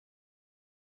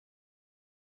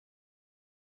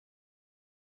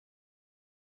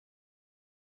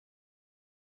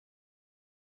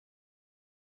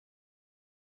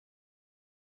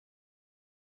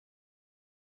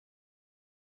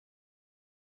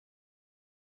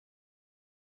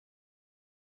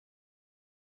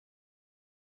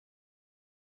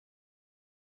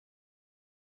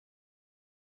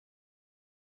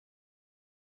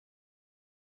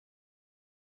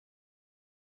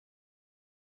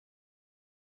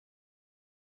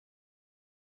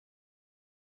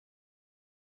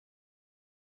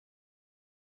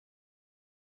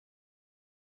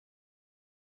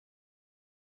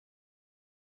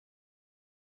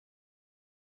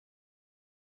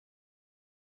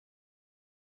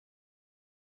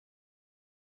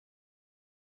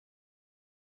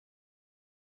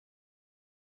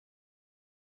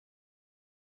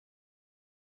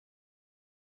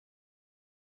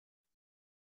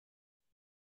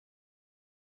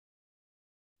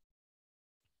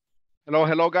Hello,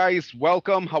 hello, guys.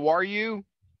 Welcome. How are you?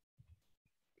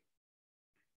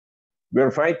 We're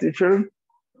fine, teacher.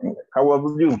 How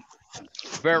about you?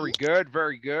 Very good,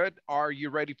 very good. Are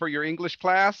you ready for your English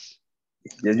class?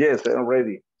 Yes, I'm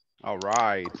ready. All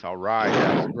right, all right.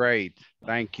 That's great.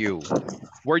 Thank you.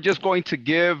 We're just going to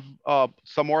give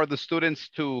some more of the students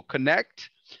to connect.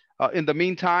 In the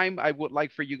meantime, I would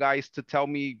like for you guys to tell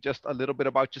me just a little bit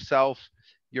about yourself,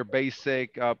 your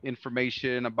basic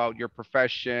information about your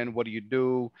profession. What do you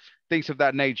do? Things of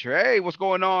that nature. Hey, what's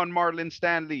going on, Marlon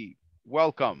Stanley?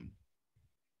 Welcome.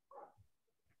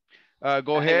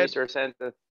 Go Hi, ahead. Mr.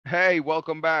 Santos. Hey,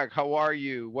 welcome back. How are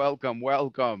you? Welcome,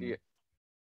 welcome. Do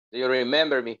you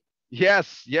remember me?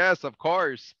 Yes, yes, of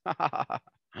course.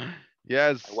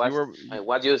 Yes, you were. I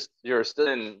was just your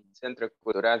student in Centro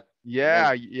Cultural.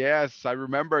 Yeah, yes, I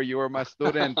remember you were my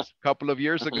student a couple of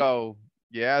years ago.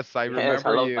 Yes, I Yes, a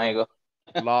remember long time you. ago.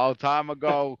 Long time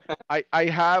ago. I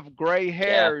have gray Yeah.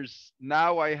 hairs.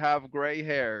 Now I have gray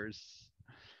hairs.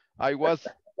 I was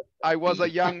I was a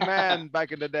young man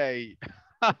back in the day.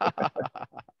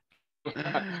 It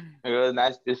was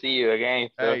nice to see you again.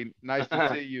 So. Hey, nice to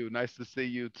see you. Nice to see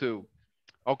you too.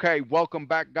 Okay, welcome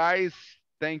back, guys.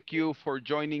 Thank you for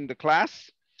joining the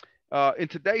class. In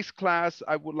today's class,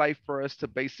 I would like for us to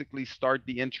basically start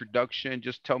the introduction.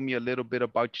 Just tell me a little bit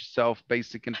about yourself,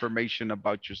 basic information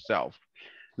about yourself.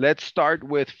 Let's start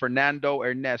with Fernando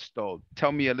Ernesto.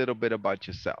 Tell me a little bit about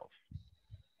yourself.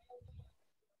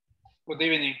 Good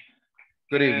evening.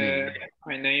 Good evening.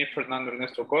 My name is Fernando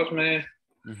Ernesto Cosme.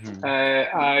 Mhm.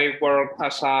 I work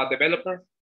as a developer.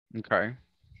 Okay.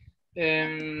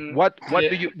 Um, What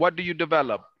do you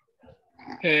develop?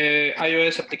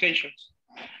 iOS applications.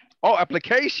 Oh,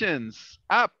 applications,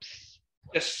 apps.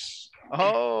 Yes.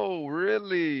 Oh,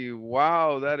 really?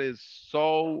 Wow, that is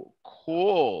so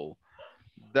cool.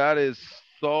 That is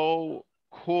so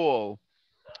cool.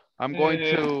 I'm going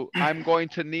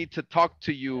to need to talk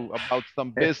to you about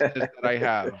some business that I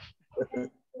have.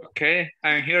 Okay,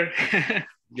 I'm here.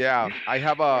 Yeah, I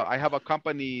have a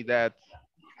company that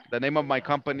the name of my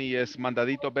company is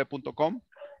mandaditob.com,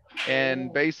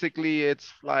 and basically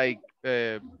it's like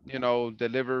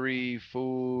delivery,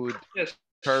 food, Yes.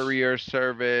 courier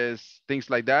service, things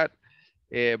like that.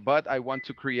 But I want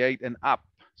to create an app,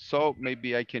 so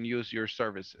maybe I can use your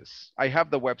services. I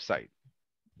have the website.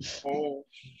 Oh.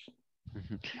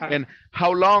 And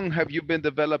how long have you been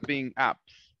developing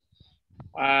apps?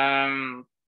 Well,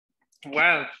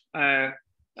 I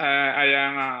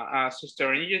am a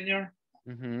software engineer.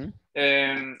 Mm-hmm.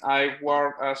 And I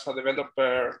work as a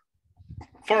developer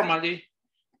formally,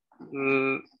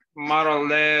 more or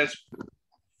less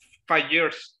 5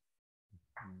 years.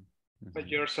 5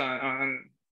 years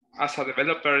as a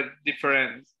developer,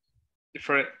 different.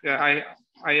 I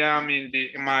am in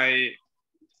my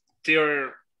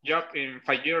third job in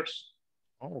 5 years.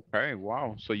 Okay,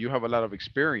 wow. So you have a lot of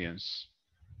experience.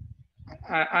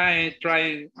 I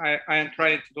am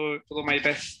trying to do my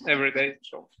best every day.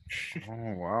 So.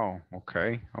 Oh wow.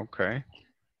 Okay. Okay.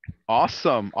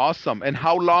 Awesome. Awesome. And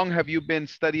how long have you been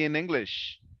studying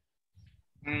English?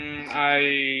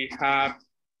 I have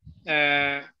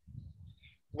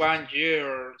 1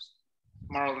 year,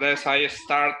 more or less. I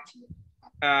start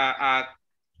at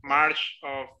March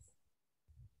of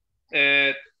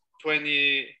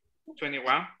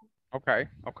 2021. Okay.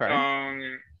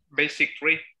 Okay. Basic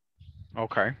 3.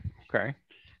 Okay. Okay.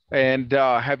 And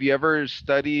have you ever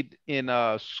studied in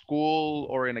a school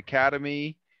or an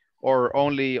academy or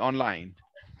only online?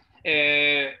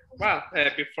 Well,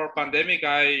 before pandemic,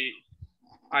 I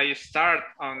start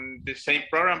on the same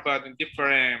program, but in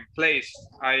different place.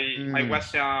 I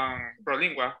was on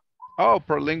Prolingua. Oh,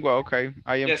 Prolingua. Okay.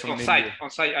 I am yes, familiar. on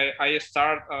site. I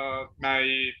start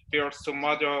my first 2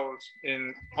 modules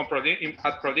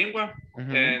at Prolingua,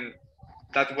 and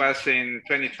that was in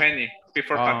 2020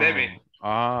 before pandemic.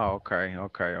 Okay.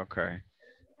 Okay. Okay.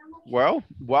 Well,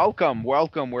 welcome.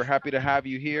 Welcome. We're happy to have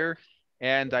you here.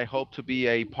 And I hope to be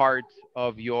a part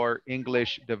of your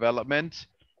English development.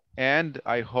 And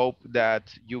I hope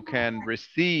that you can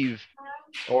receive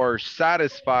or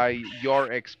satisfy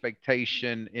your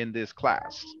expectation in this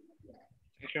class.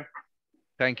 Thank you.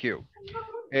 Thank you.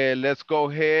 Let's go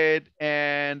ahead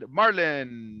and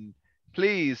Marlon,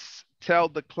 please tell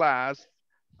the class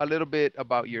a little bit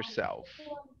about yourself.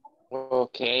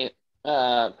 Okay.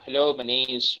 Hello, my name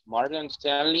is Marlon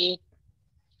Stanley.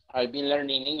 I've been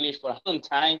learning English for a long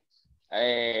time.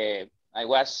 I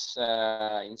was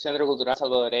in Centro Cultural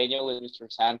Salvadoreña with Mr.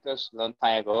 Santos a long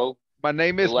time ago. My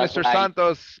name is Mr.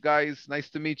 Santos, guys. Nice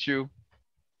to meet you.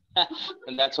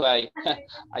 And that's why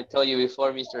I told you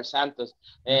before, Mr. Santos.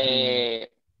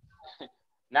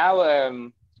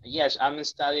 now, yes, I'm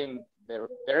studying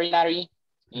veterinary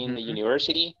in the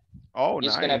university. Oh,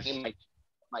 It's nice. gonna be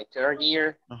my third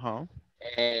year. Uh-huh.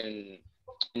 And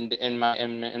in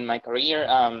my career,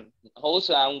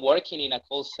 also I'm working in a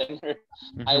call center.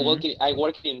 I work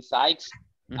in sites.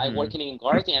 I work in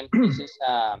Guardian. This is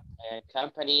a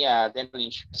company, a dental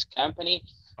insurance company.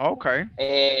 Okay.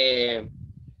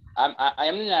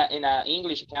 I'm in an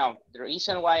English account. The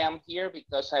reason why I'm here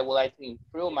because I would like to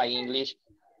improve my English,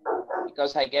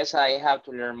 because I guess I have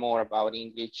to learn more about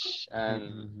English,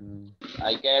 and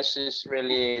I guess it's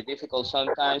really difficult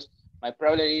sometimes. My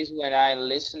problem is when I'm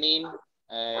listening,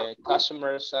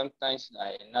 customers sometimes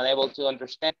I'm not able to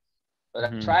understand, but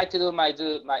I try to do my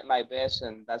best,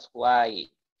 and that's why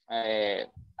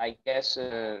I guess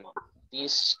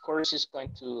this course is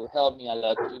going to help me a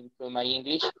lot to improve my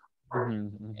English.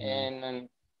 And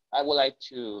I would like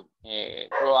to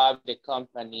grow up the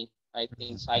company. I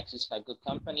think Sykes is a good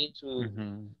company to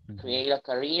create a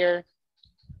career.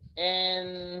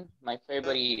 And my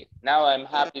favorite, now I'm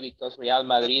happy because Real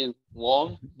Madrid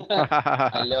won.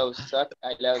 I love soccer.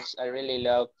 I really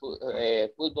love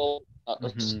football,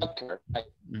 soccer.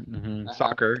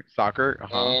 Soccer.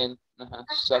 And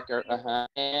soccer.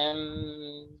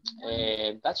 And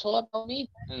that's all about me.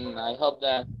 And I hope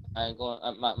that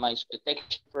my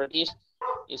expectation for this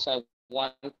is I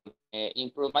want to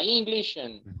improve my English,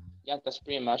 and yeah, that's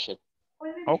pretty much it.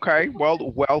 Okay, well,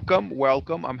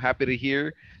 welcome. I'm happy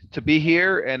to be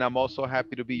here, and I'm also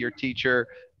happy to be your teacher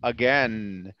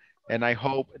again. And I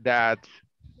hope that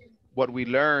what we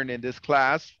learn in this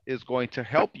class is going to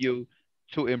help you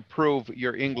to improve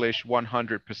your English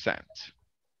 100%.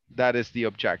 That is the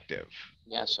objective.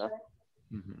 Yes, sir.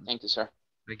 Thank you, sir.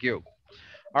 Thank you.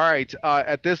 All right,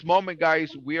 at this moment,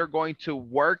 guys, we are going to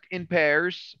work in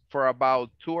pairs for about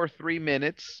 2 or 3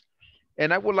 minutes.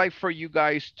 And I would like for you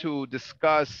guys to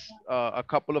discuss a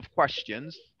couple of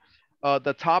questions.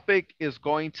 The topic is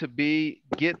going to be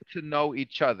get to know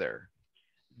each other.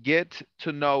 Get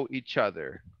to know each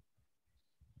other.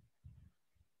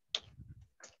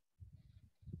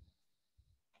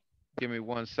 Give me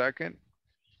 1 second.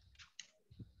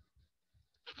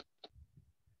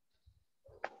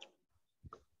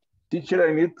 Teacher,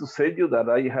 I need to say you that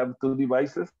I have 2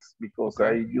 devices because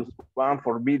I use one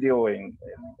for video and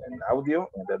audio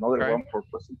and another one for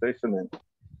presentation. And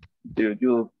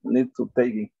you need to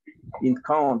take in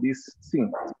count this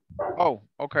thing. Oh,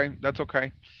 okay. That's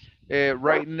okay.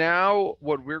 Right now,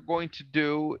 what we're going to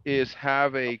do is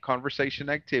have a conversation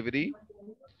activity.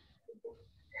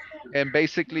 And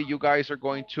basically, you guys are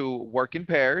going to work in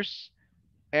pairs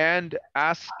and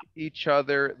ask each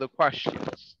other the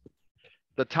questions.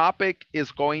 The topic is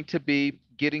going to be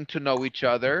getting to know each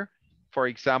other. For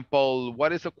example,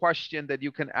 what is a question that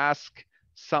you can ask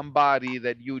somebody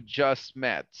that you just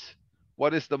met?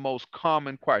 What is the most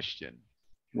common question?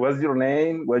 What's your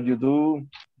name? What you do?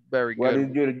 Very good. What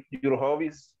is your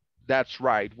hobbies? That's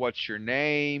right. What's your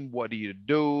name? What do you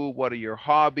do? What are your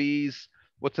hobbies?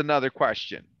 What's another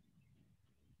question?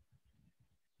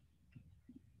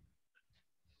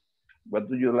 What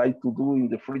do you like to do in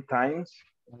the free times?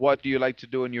 What do you like to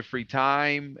do in your free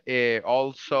time?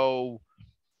 Also,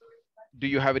 do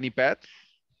you have any pets?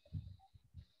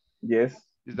 Yes.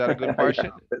 Is that a good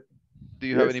question? Do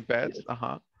you have any pets?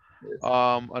 Yes. Yes.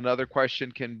 Another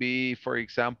question can be, for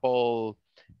example,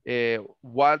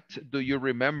 what do you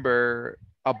remember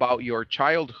about your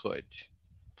childhood?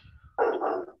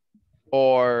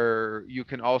 Or you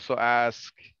can also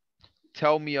ask,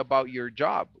 tell me about your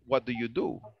job. What do you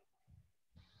do?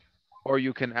 Or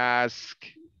you can ask,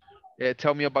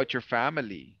 tell me about your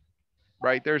family,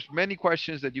 right? There's many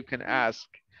questions that you can ask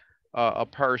a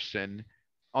person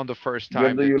on the first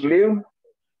time. Where do you live?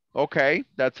 Okay,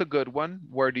 that's a good one.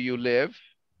 Where do you live?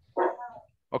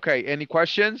 Okay, any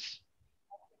questions?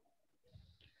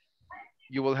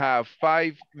 You will have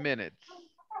 5 minutes.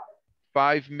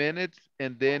 5 minutes,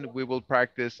 and then we will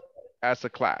practice as a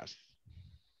class.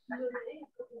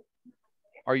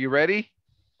 Are you ready?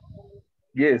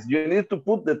 Yes, you need to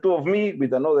put the 2 of me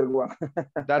with another one.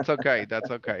 That's okay.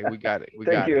 That's okay. We got it. We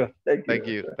Thank got you. it. Thank you. Thank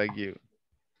you. Thank you.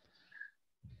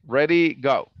 Ready,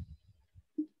 go.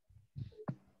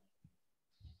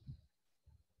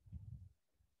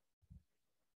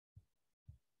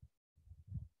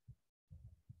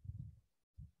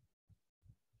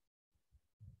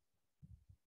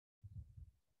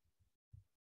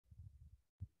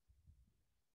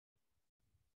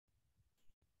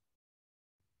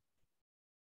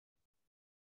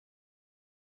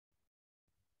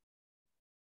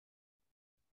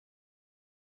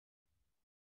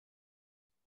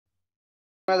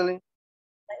 Madeline.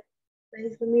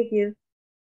 Nice to meet you.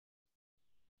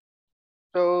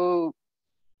 So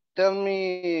tell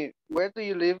me, where do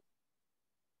you live?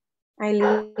 I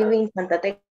live in Santa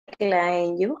Tecla,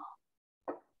 and you?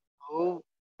 Oh,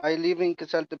 I live in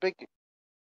Quesaltepec.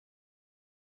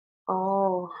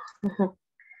 Oh,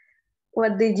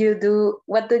 what did you do?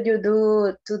 What do you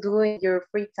do to do in your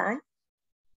free time?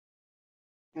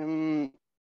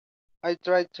 I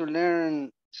try to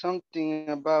learn something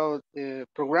about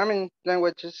programming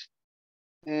languages,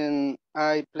 and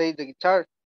I play the guitar.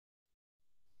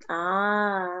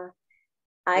 Ah,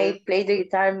 Yes. I play the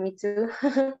guitar, me too.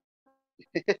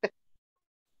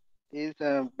 It's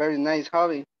a very nice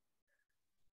hobby.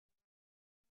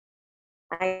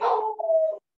 I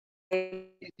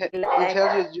It like,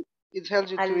 helps you. It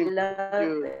helps you I to improve love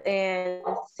your. and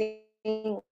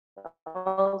sing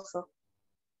also.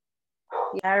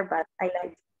 Yeah, but I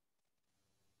like.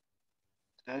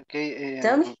 Okay.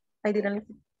 Tell me, I didn't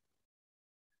listen.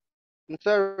 I'm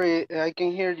sorry, I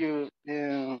can hear you.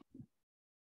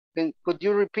 Could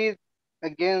you repeat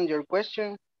again your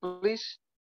question, please?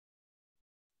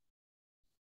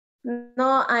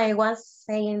 No, I was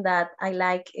saying that I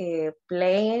like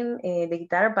playing the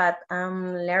guitar, but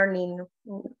I'm learning.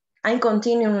 I'm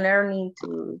continuing learning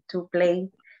to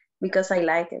play because I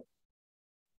like it.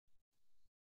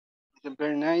 It's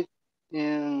very nice,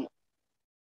 and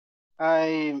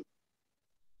I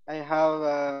I have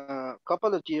a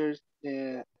couple of years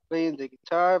playing the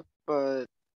guitar, but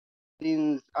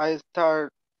since I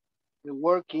start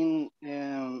working,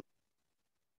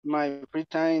 my free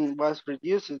time was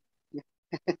reduced,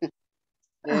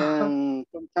 and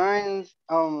sometimes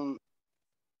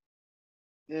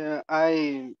yeah,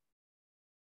 I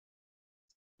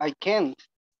can't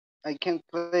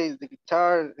play the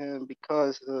guitar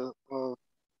because of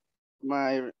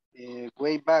my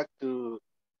way back to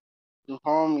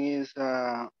home is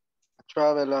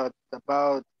travel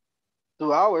about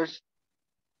 2 hours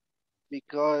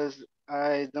because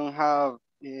I don't have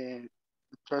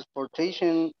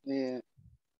transportation,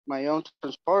 my own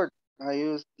transport. I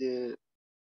use the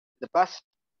bus,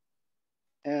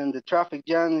 and the traffic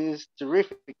jam is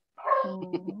terrific.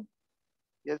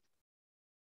 Yes.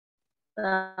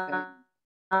 And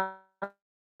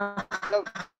tell,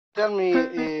 tell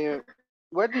me,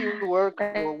 where do you work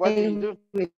or what do you do?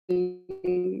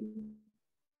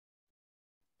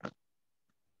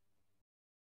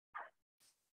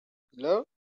 Hello?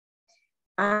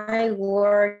 I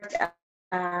work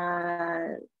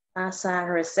as a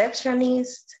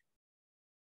receptionist.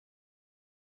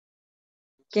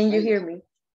 Can you Nice. hear me?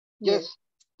 Yes,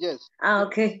 yes.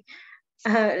 Okay.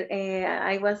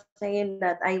 I was saying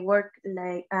that I work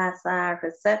like as a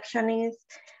receptionist.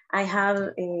 I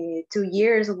have 2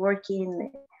 years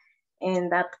working in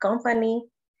that company,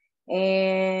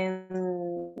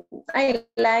 and I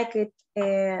like it.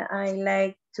 I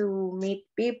like to meet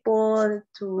people,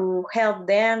 to help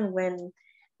them when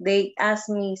they ask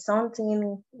me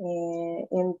something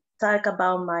and talk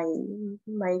about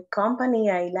my company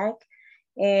I like,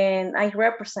 and I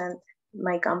represent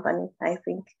my company, I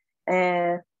think.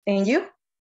 And you?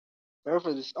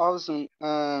 Perfect. It's awesome.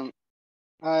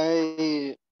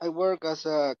 I work as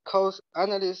a cost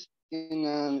analyst in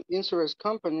an insurance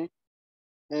company.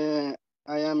 Uh,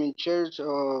 I am in charge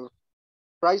of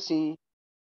pricing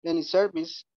any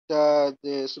service that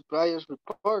the suppliers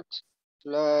report.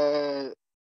 Like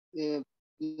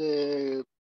the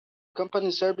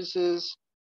company services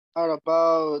are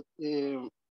about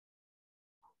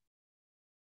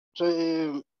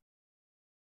try,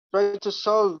 try to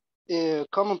solve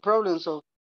common problems of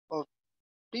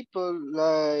people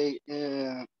like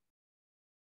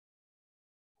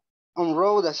on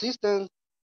road assistance,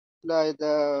 like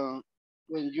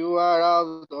when you are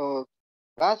out of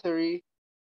battery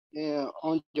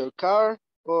on your car,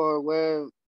 or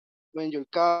when your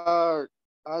car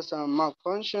has a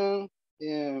malfunction,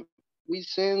 we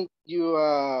send you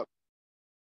a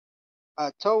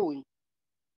towing.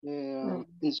 In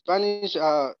Spanish,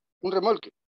 un remolque.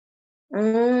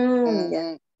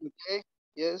 Yeah. Okay,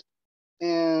 yes.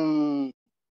 And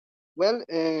well,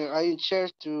 I in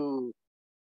charge to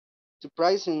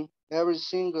pricing every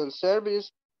single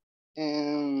service,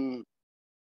 and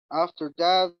after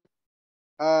that,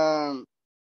 um,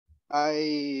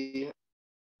 I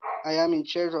I am in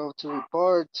charge of to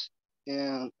report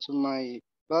to my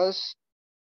boss,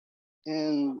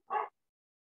 and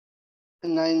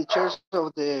I'm in charge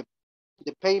of the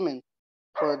payment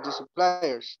for the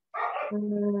suppliers.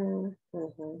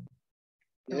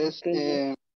 Yes,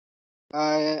 Okay.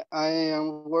 I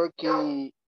am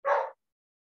working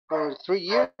for 3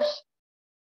 years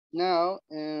now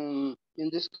in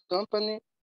this company,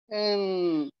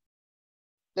 and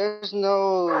there's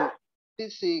no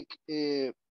basic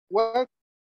work,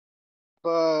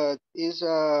 but is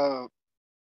a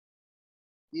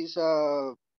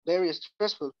very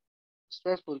stressful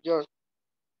job.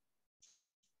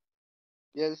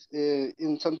 Yes,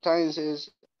 and sometimes is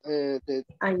the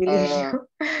I believe you.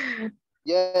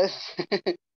 yes,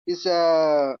 it's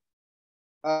a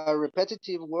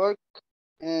repetitive work,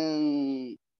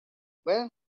 and well,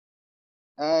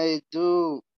 I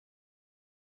do.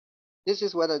 This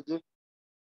is what I do.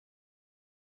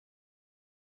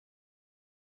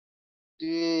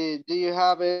 Do you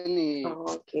have any? Oh,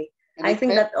 okay. Any I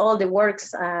think pet? that all the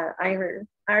works are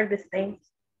the same.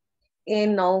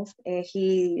 And no,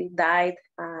 he died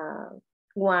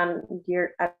 1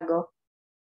 year ago.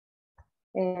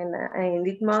 And in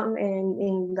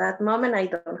that moment, I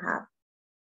don't have.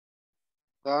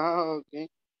 Ah, okay.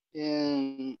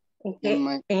 In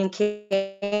my In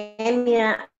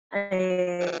Kenya,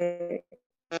 I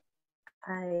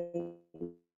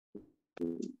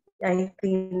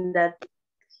think that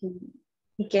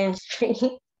he can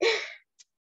speak.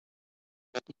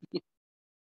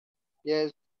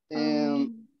 yes, I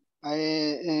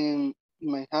in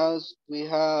my house we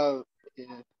have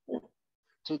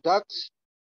two ducks,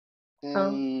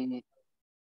 and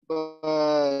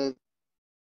but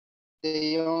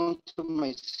they own to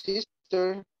my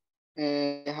sister,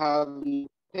 and I have no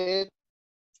pet,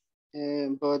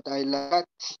 but I like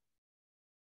cats.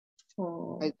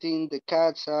 I think the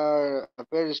cats are a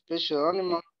very special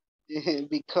animal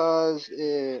because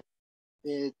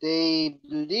they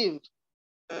believe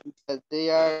that they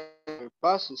are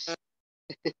bosses.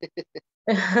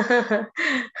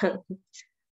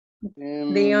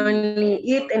 They only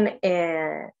eat and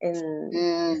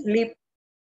sleep.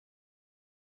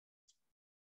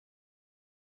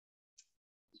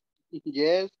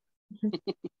 Yes.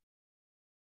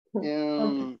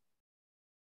 Okay.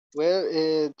 Well,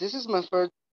 this is my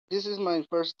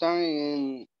first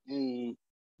time in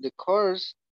the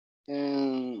course,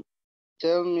 and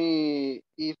tell me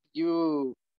if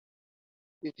you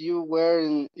were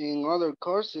in other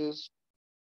courses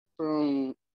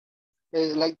from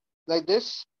like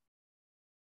this.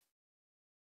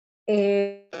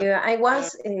 I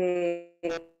was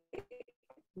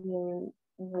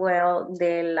well.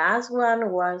 The last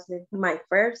one was my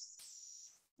first.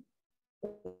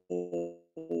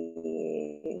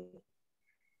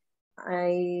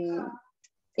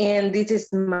 And this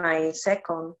is my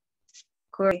second.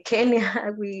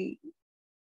 Kenya, we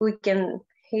can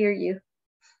hear you.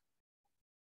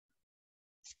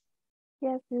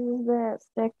 Yes, this is the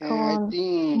second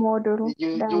module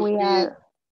that we are.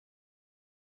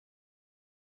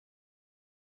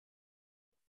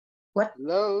 What?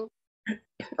 Hello.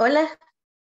 Hola.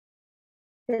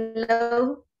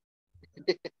 Hello.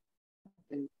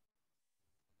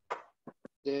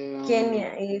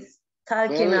 Kenya is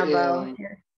talking about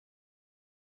her.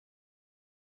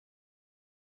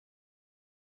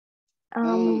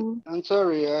 I'm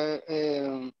sorry.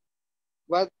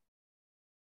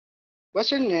 What's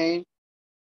your name?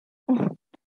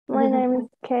 My name is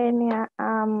Kenya.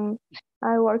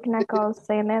 I work in a call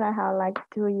center. I have like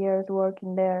 2 years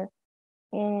working there,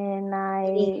 and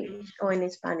In English or in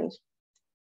Spanish?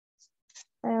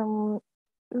 It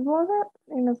wasn't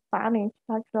in Spanish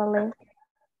actually.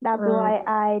 That's why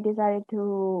I decided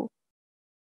to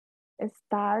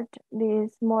start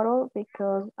this model,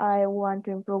 because I want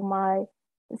to improve my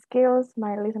skills,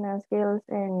 my listening skills,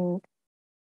 and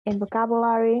in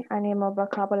vocabulary. And in my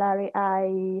vocabulary,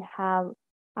 I have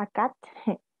a cat.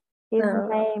 His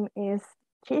name is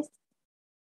Cheese.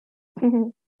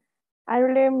 I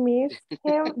really miss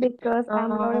him because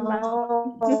I'm very much.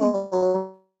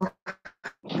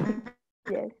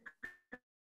 Yes.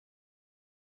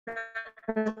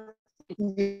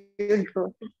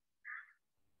 Beautiful.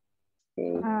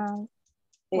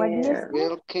 What do you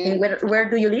say? Where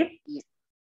do you live?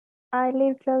 I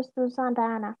live close to Santa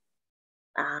Ana.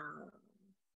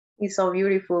 It's so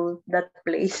beautiful, that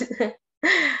place.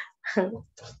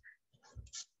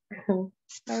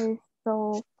 It's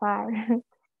so far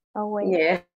away.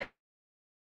 Yeah.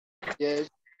 Yes.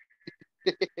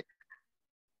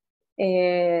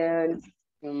 And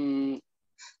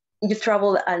you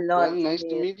travel a lot. Well, nice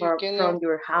to meet you, from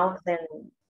your house.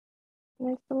 And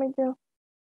nice to meet you.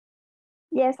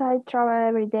 Yes, I travel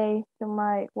every day to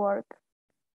my work.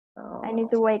 I need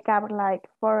to wake up like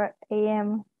 4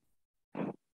 a.m.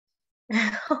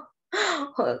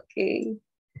 Okay.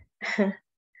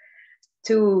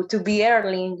 to be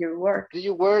early in your work. Do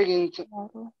you work in?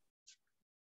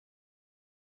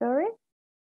 Sorry?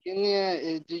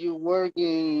 Kenya, do you work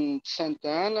in Santa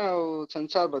Ana or San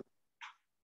Salvador?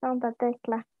 Santa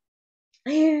Tecla.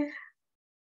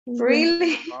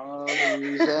 Really?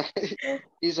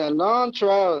 It's a long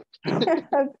travel.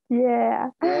 Yeah.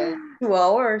 Yes. 2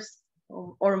 hours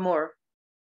or more.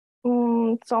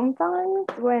 Sometimes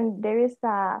when there is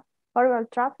a horrible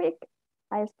traffic,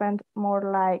 I spend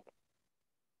more like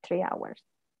 3 hours.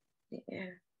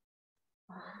 Yeah.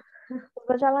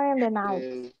 Especially in the night.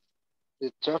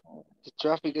 The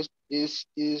traffic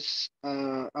is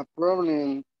a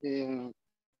problem and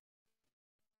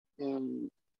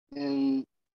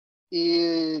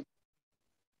it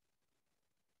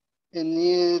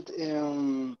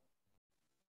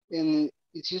and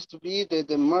it used to be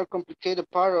the more complicated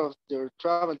part of their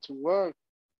travel to work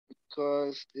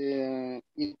because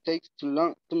it takes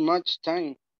too much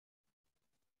time.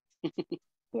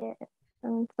 Yeah.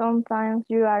 And sometimes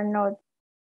you are not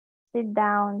sit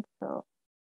down, so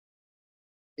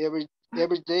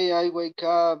Every day I wake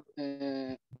up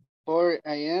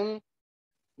 4 a.m.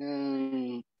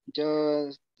 and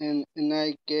and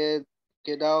I get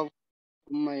out of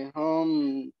my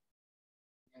home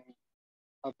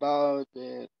about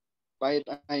 5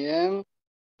 a.m.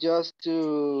 just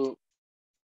to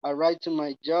arrive to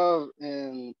my job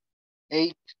and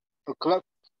 8 o'clock.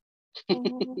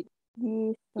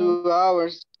 yes, 2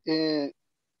 hours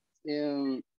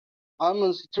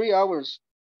almost 3 hours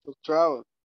of travel.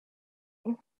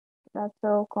 that's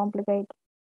so complicated.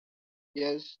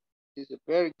 Yes, it's a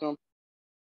very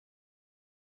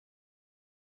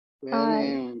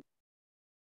I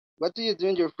what do you do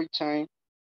in your free time?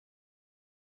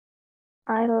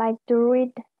 I like to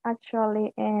read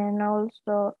actually, and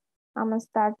also I'm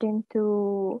starting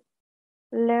to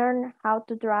learn how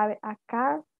to drive a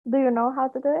car. Do you know how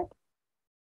to do it?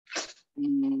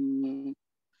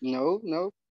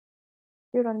 No,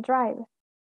 You don't drive.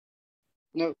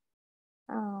 no.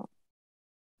 Oh,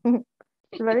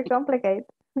 it's very complicated.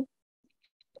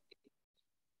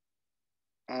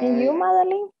 And you, I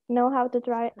Madeline, know how to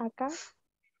drive a car?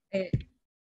 Eh,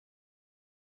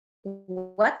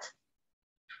 what?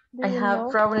 Do I you have know?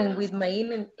 problem with my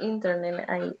internet.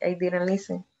 I didn't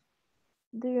listen.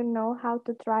 Do you know how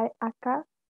to drive a car?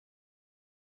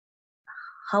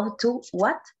 How to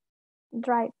what?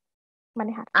 Drive,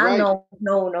 manejar. right.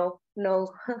 No.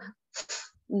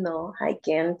 No, I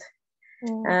can't.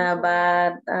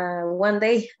 But one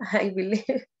day I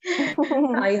believe,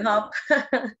 I hope.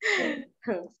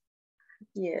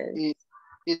 Yes.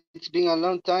 It's been a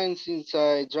long time since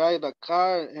I drive a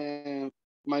car, and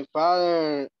my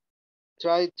father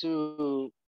tried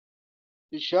to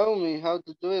show me how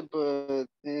to do it, but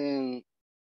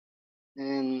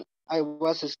and I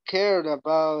was scared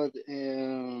about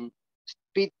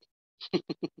speed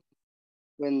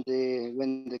when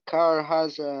the car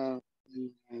has a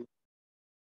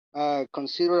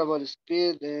considerable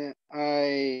speed.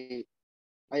 I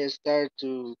start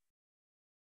to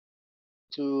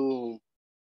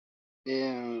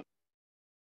uh,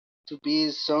 to be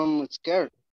some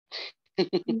scared.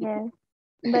 Yes,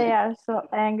 they are so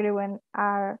angry when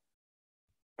are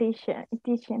teaching.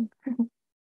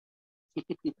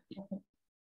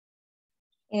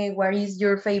 What is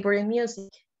your favorite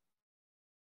music?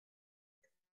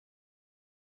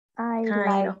 I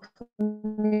Kind like of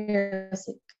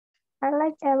music. I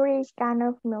like every kind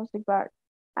of music, but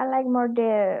I like more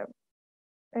the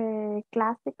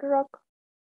classic rock.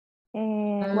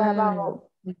 And what about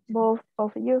both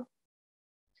of you?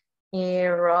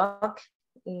 Rock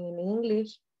in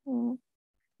English. Mm.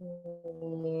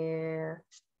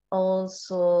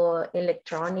 Also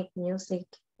electronic music,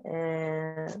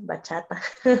 bachata.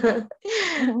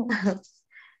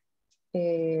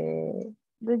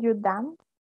 Do you dance?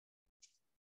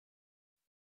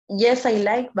 Yes, I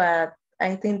like, but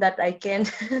I think that I can,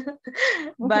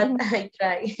 but I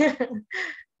try.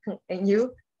 And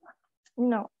you?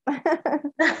 No,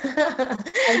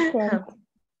 I can't.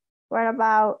 What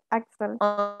about Axel?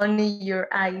 Only your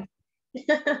eye.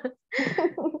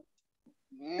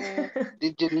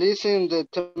 Did you listen the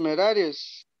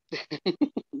Temerarios?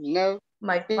 No.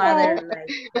 My Yes, father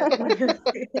likes that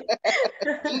music.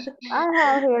 I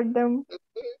have heard them.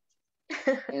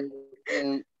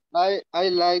 And I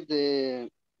like the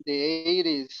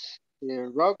 80s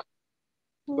rock,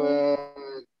 Mm. but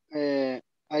uh,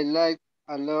 I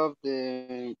love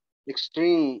the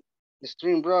extreme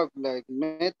rock like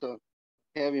metal,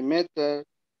 heavy metal,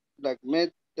 black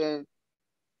metal,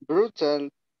 brutal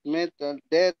metal,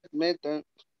 death metal.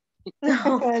 Yes.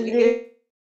 Okay.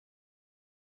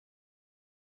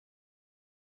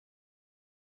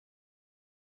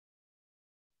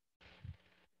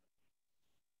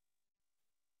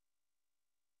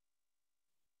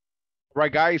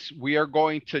 Right, guys, we are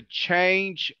going to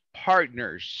change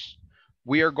partners.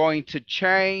 we are going to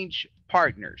change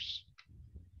partners.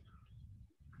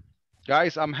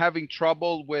 Guys, I'm having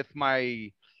trouble with my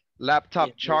laptop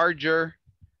charger.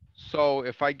 So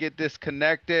if I get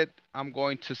disconnected, I'm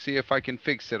going to see if I can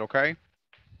fix it, okay?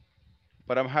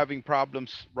 But I'm having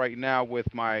problems right now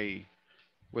with my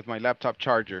laptop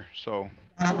charger. So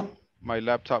my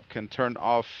laptop can turn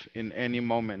off in any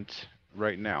moment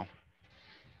right now.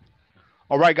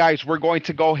 All right, guys, we're going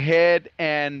to go ahead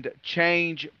and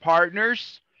change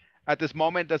partners. At this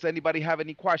moment, does anybody have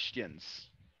any questions?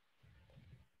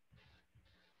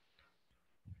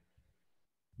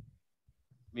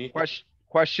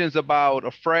 Questions about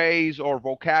a phrase or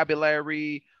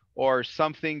vocabulary or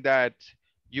something that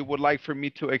you would like for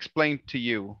me to explain to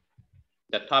you?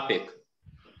 The topic.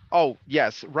 Oh,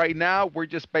 yes. Right now, we're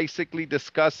just basically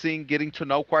discussing getting to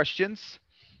know questions.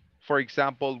 For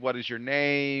example, what is your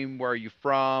name? Where are you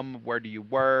from? Where do you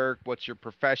work? What's your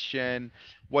profession?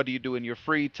 What do you do in your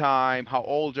free time? How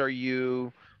old are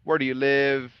you? Where do you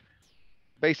live?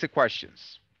 Basic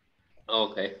questions.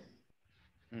 Okay.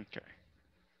 Okay.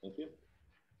 Thank you.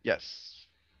 Yes.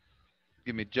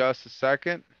 Give me just a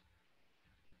second.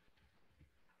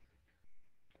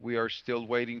 We are still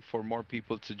waiting for more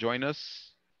people to join us.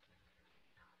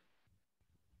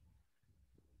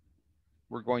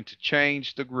 We're going to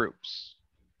change the groups.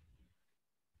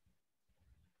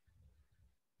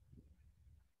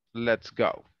 Let's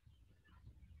go.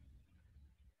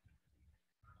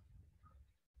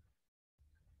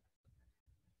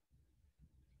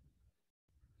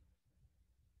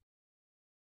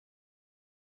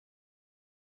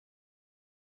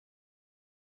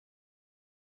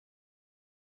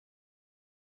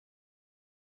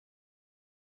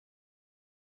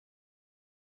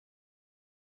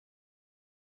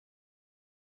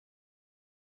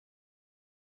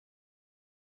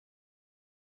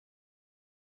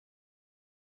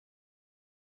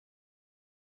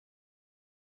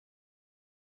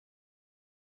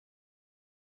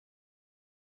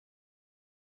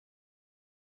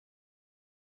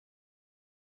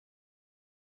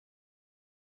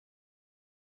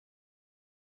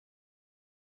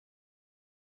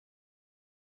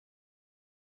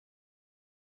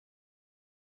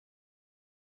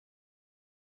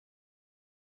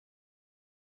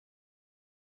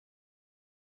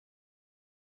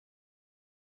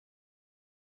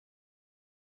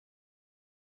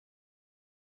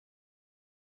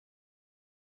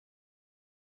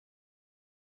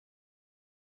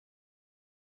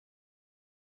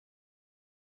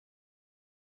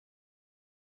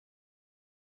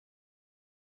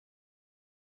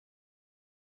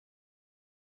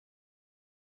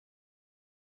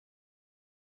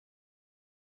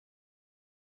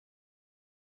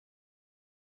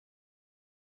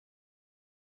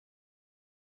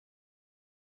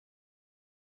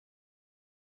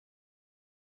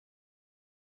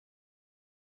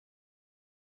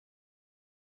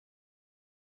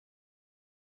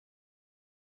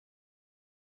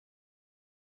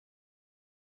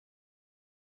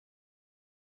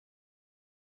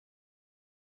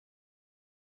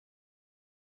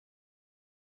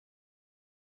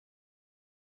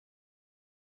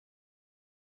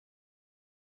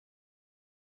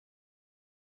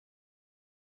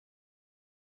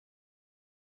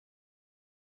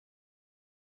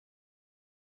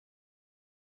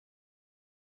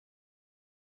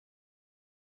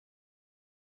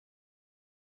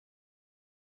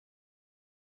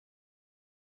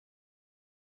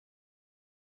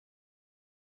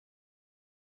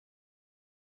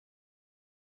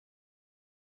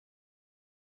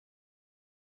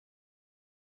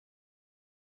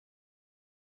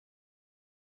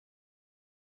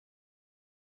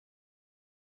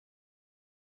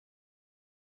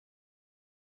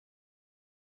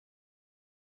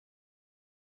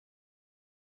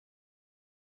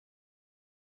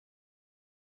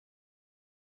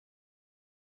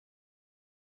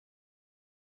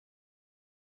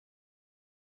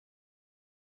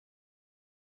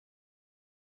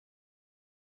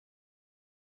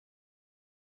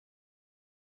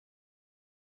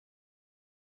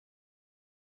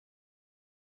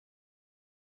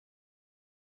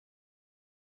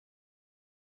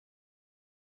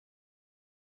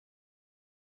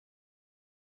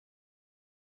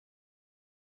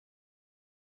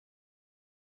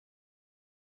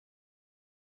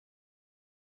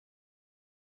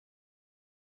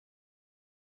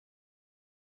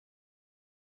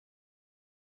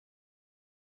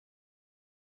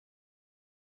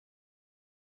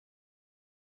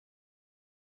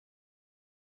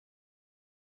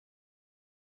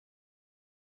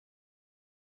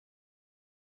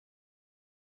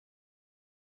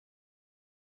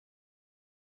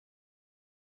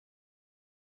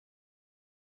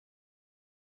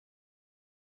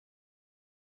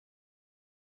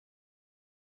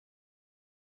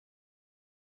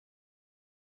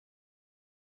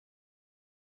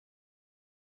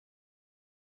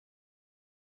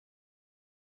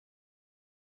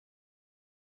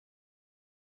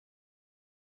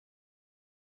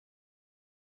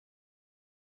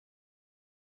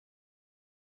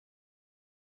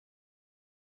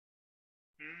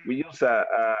 We use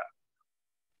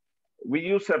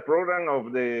a program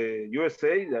of the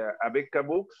USA, the BECAS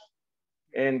books,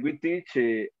 and we teach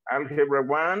Algebra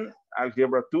 1,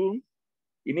 Algebra 2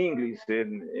 in English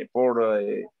and for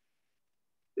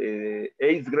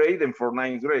 8th grade and for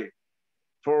 9th grade.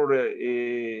 For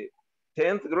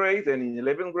 10th grade and in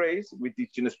 11th grade, we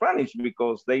teach in Spanish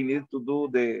because they need to do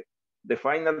the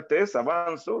final test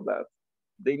avanzo that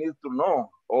they need to know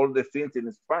all the things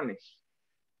in Spanish.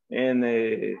 And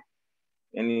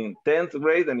in 10th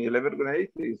grade and 11th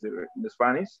grade is in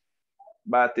Spanish.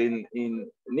 But in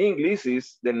English,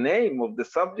 is the name of the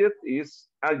subject is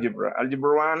algebra,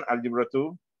 algebra 1, algebra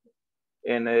 2.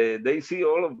 And they see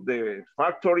all of the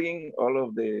factoring, all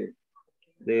of the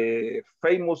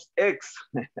famous X.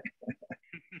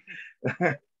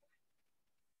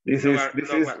 This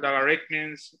is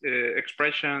logarithms,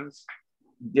 expressions.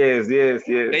 Yes.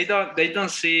 They don't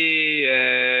see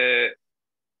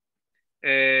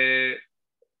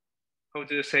how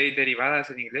do you say derivadas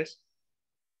in English?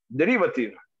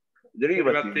 Derivative.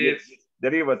 Yes.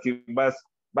 Derivative,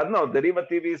 but no,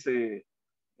 derivative is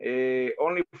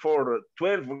only for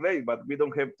 12th grade, but we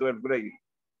don't have 12th grade.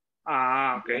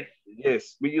 Okay.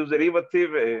 Yes, we use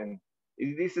derivative, and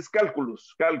this is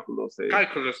calculus. Calculus,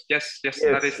 yes,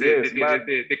 that is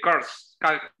the course.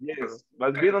 Calculus. Yes,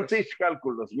 but we don't teach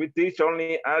calculus. We teach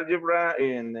only algebra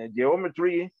and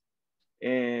geometry,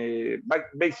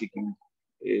 basically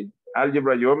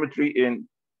algebra, geometry, and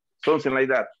something like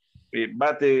that.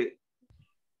 But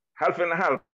half and a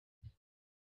half.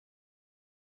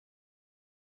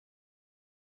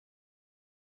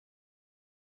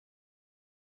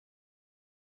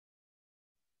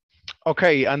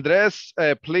 Okay, Andres,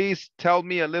 please tell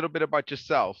me a little bit about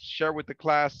yourself. Share with the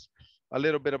class a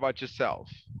little bit about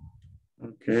yourself.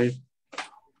 Okay.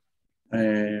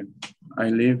 I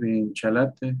live in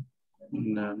Chalate,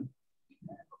 in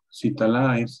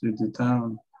Citala is the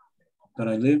town that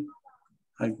I live.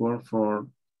 I work for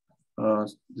the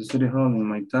city hall in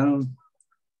my town,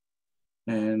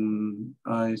 and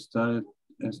I started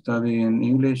studying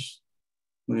English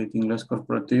with Ingles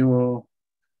Corporativo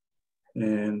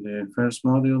and the first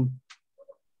module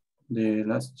the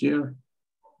last year.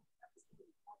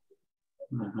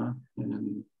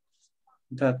 And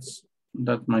that's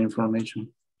my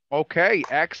information. Okay,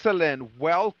 excellent.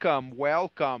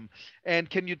 Welcome. And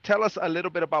can you tell us a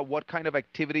little bit about what kind of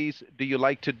activities do you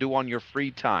like to do on your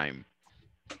free time?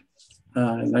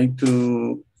 I like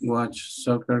to watch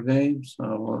soccer games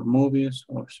or movies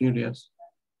or series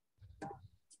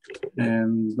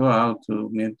and go out to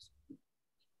meet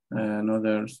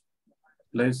other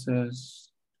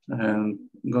places and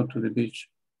go to the beach.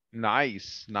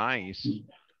 Nice.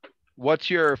 What's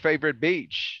your favorite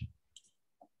beach?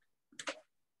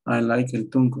 I like El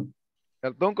Tunco.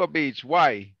 El Tunco Beach,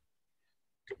 why?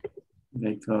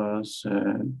 Because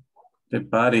the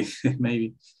party,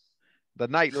 maybe. The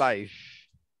nightlife.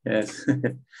 Yes.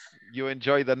 You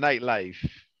enjoy the nightlife?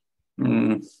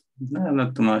 No,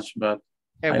 not too much, but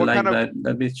I like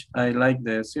that beach. I like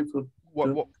the seafood.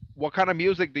 What kind of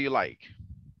music do you like?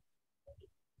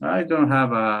 I don't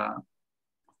have a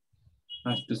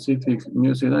specific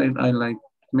music. I like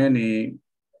many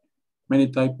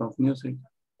type of music.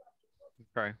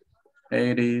 Okay.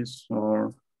 80s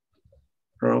or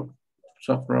rock,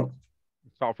 soft rock.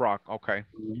 Soft rock, okay.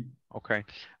 Okay.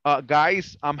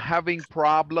 Guys, I'm having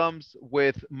problems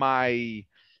with my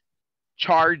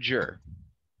charger.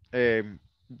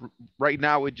 Right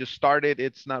now it just started.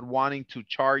 It's not wanting to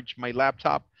charge my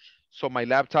laptop. So my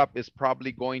laptop is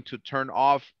probably going to turn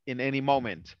off in any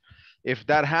moment. If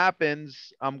that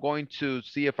happens, I'm going to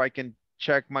see if I can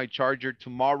check my charger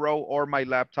tomorrow or my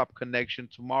laptop connection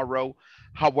tomorrow.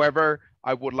 However,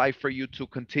 I would like for you to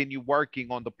continue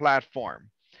working on the platform.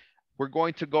 We're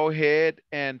going to go ahead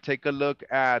and take a look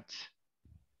at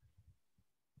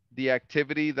the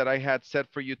activity that I had set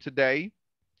for you today,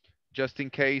 just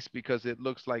in case, because it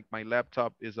looks like my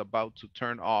laptop is about to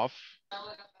turn off.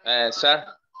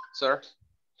 Sir.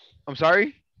 I'm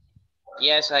sorry?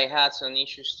 Yes, I had some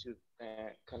issues to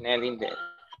connecting the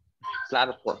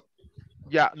platform.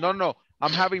 Yeah, no.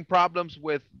 I'm having problems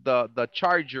with the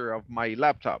charger of my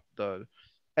laptop, the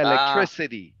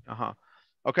electricity.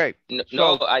 Okay.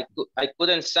 No, I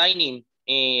couldn't sign in.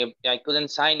 I couldn't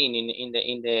sign in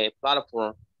the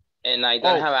platform, and I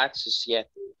don't have access yet.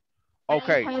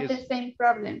 Okay. I have the same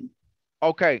problem.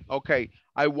 Okay.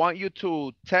 I want you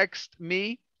to text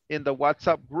me in the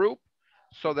WhatsApp group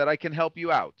so that I can help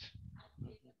you out.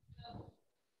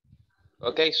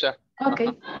 Okay, sir. Okay.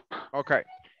 Okay.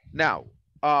 Now,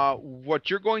 what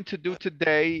you're going to do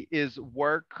today is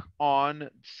work on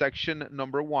section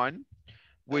number 1.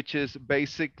 which is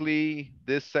basically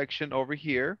this section over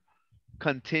here,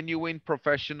 continuing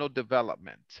professional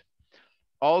development.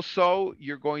 Also,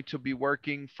 you're going to be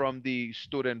working from the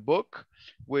student book,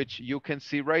 which you can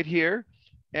see right here.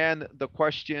 And the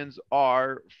questions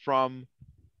are from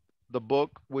the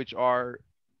book, which are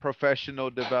professional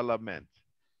development.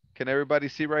 Can everybody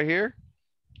see right here?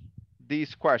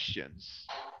 These questions.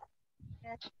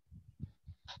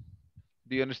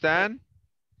 Do you understand?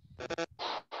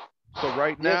 So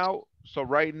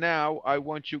right now, I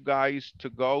want you guys to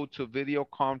go to video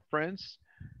conference,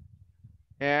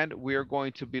 and we're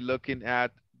going to be looking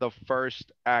at the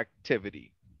first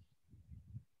activity.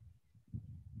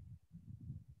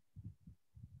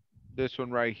 This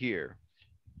one right here.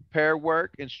 Pair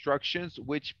work instructions.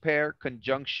 Which pair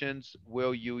conjunctions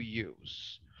will you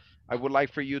use? I would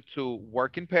like for you to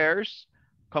work in pairs,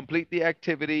 complete the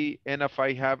activity, and if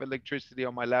I have electricity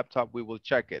on my laptop, we will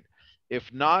check it.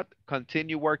 If not,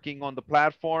 continue working on the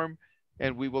platform,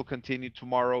 and we will continue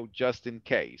tomorrow just in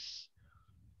case.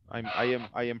 I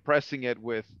am pressing it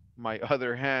with my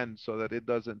other hand so that it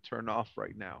doesn't turn off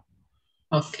right now.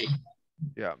 Okay.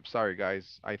 Yeah, I'm sorry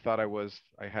guys. I thought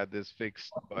I had this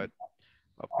fixed, but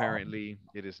apparently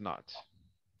it is not.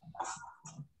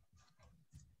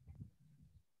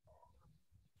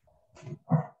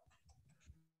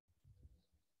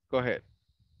 Go ahead.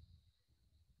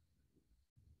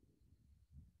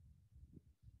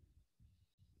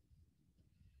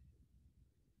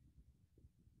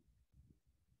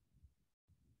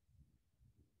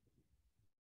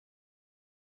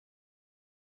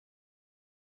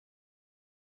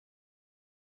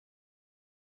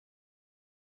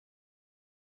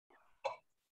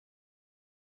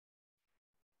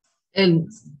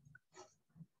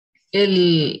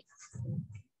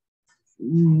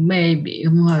 Maybe,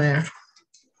 vamos a ver.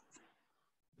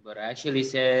 But actually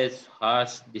says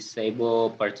has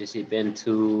disabled participant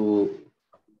to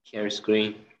share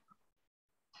screen.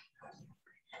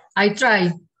 I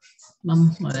try.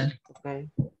 Vamos a ver. Okay.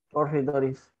 Jorge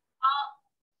Doris.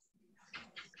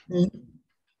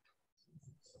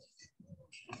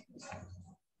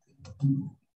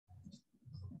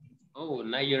 Oh,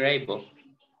 now you're able.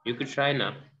 You could try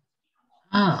now.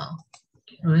 Ah,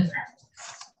 a ver.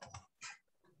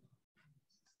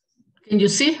 Can you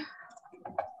see?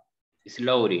 It's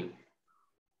loading.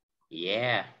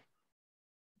 Yeah.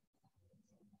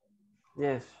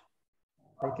 Yes,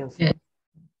 I can see. Yeah.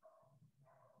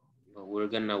 But we're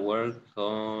gonna work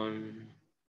on.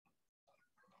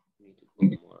 Need to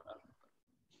put more up.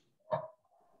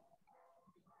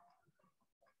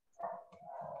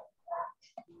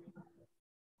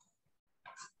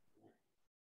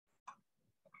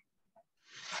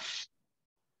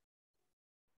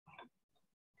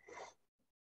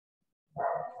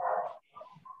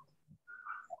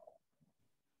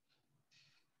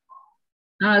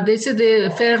 This is the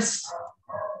first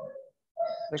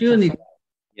unit.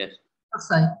 Yes.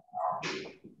 Outside.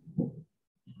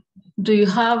 Do you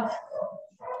have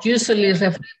usually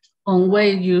reflect on where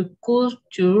you could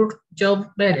your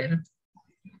job better?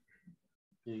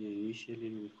 Do you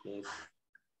usually reflect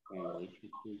on what you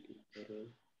could do better?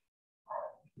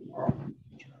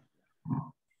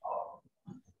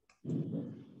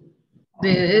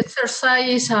 The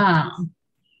exercise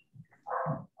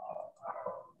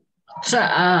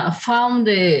found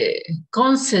the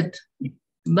concept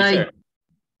by.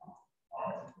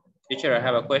 Teacher, I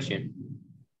have a question.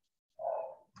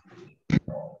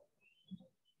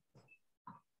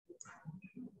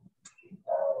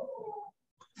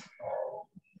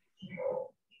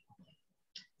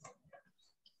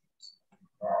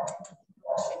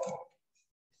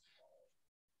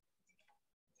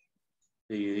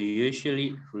 Do you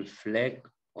usually reflect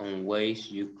on ways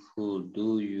you could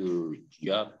do your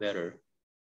job better?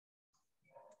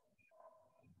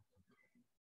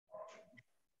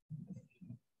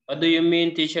 What do you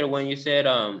mean, teacher, when you said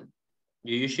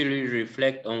you usually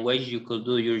reflect on ways you could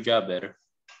do your job better?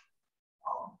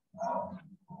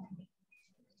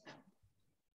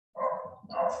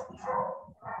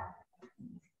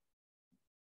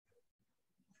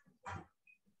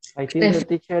 I think the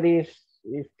teacher is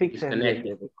fixing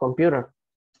the computer.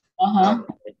 Uh-huh.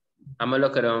 Okay. I'm gonna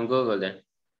look at it on Google then.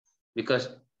 Because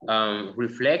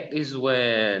reflect is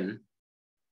when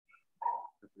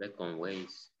reflect on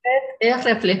ways. Es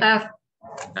reflejar.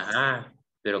 Ajá,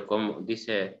 pero como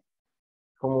dice.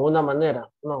 Como una manera,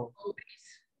 no.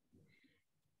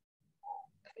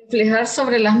 Reflejar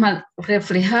sobre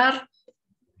reflejar.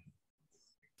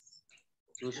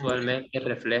 Usualmente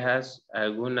reflejas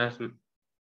algunas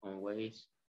ways,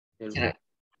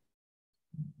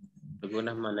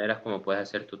 algunas maneras como puedes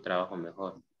hacer tu trabajo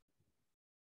mejor.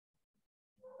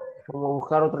 Como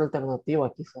buscar otra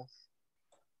alternativa, quizás.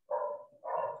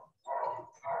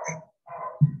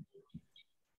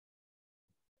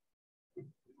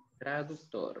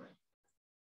 Traductor.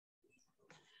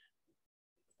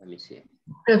 Let me see.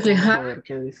 Vamos a Reflejar ver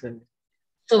qué dice.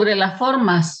 sobre las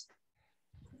formas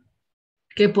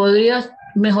que podrías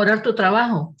mejorar tu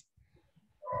trabajo.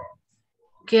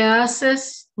 ¿Qué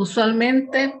haces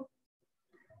usualmente?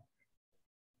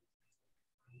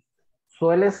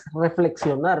 Sueles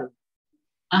reflexionar.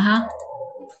 Ajá.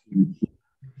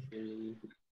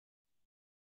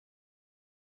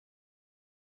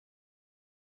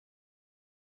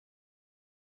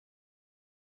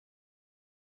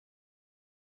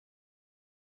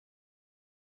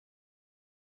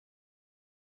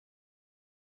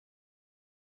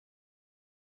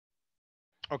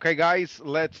 Okay, guys,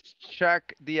 let's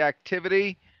check the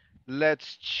activity.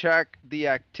 Let's check the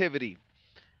activity.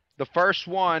 The first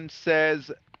one says,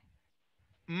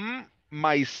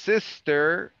 my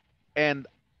sister and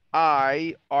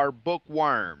I are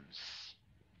bookworms.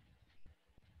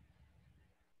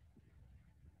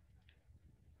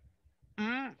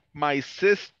 My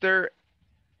sister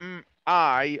and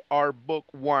I are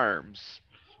bookworms.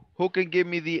 Who can give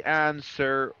me the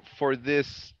answer for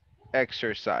this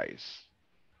exercise?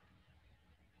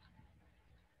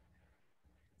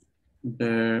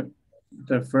 The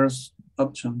first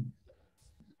option.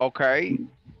 Okay,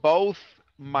 both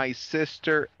my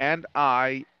sister and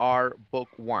I are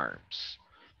bookworms.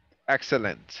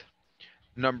 Excellent.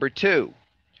 Number two,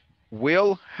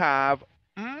 we'll have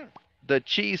the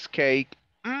cheesecake,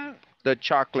 the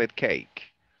chocolate cake.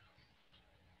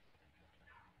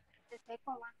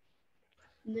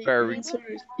 Very.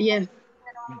 Yeah.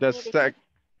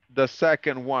 The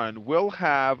second one, we'll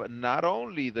have not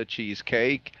only the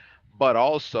cheesecake, but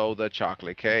also the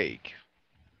chocolate cake.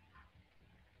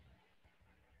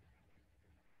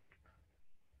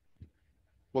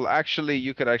 Well, actually,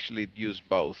 you could actually use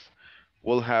both.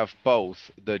 We'll have both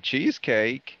the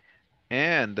cheesecake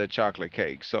and the chocolate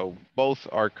cake. So both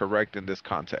are correct in this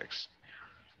context.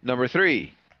 Number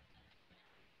three.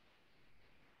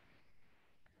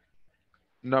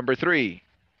 Number three.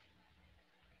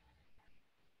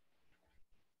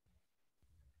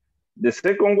 The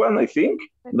second one, I think,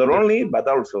 not only, but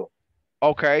also.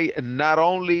 Okay, not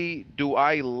only do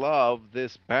I love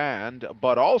this band,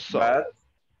 but also.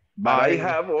 But I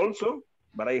have also.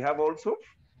 But I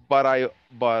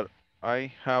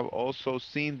have also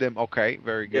seen them. Okay,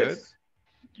 very good.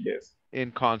 Yes.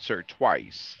 In concert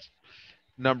twice.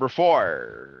 Number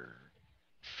four,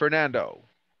 Fernando.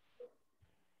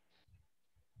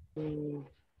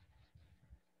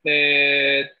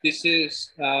 This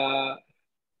is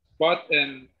but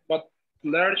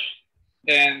large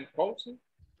and cozy.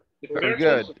 Very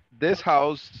good. This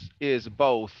house is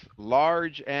both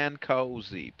large and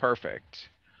cozy.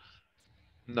 Perfect.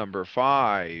 Number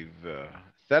five,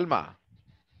 Thelma.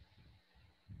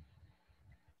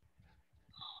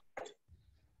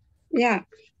 Yeah.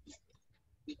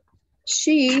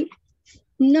 She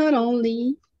not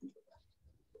only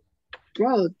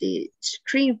wrote the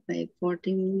screenplay for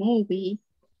the movie,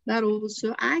 but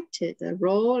also acted a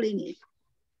role in it.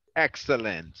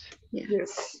 Excellent. Yeah.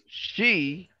 Yes.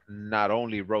 She not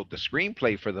only wrote the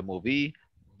screenplay for the movie,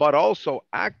 but also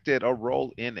acted a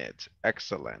role in it.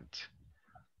 Excellent.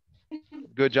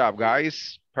 Good job,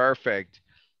 guys. Perfect.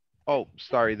 Oh,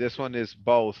 sorry. This one is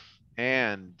both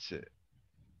and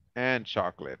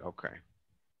chocolate. Okay.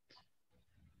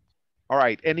 All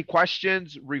right. Any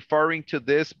questions referring to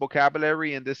this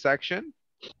vocabulary in this section?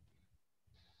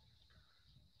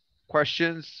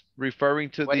 Questions referring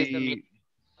to the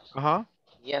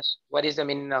Yes. What is the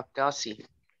meaning of cozy?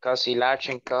 Cozy, large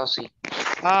and cozy.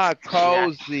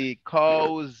 Cozy,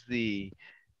 cozy,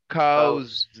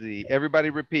 cozy. Everybody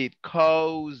repeat.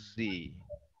 Cozy.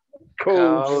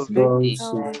 Cozy.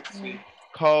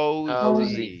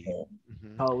 Cozy.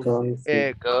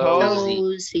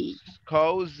 Cozy.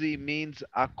 Cozy means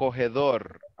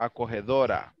acogedor,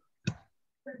 acogedora.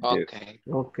 Okay.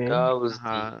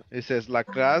 It says la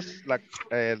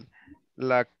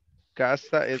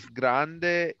casa es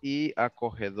grande y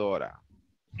acogedora.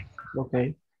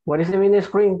 Okay. What is the meaning of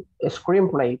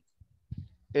screenplay?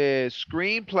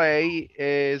 Screenplay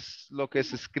es lo que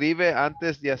se escribe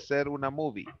antes de hacer una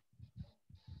movie.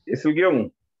 Es el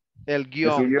guión. El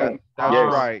guión.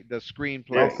 That's right. The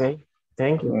screenplay. Okay.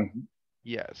 Thank you.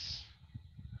 Yes.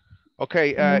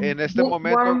 Okay. En este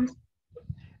momento,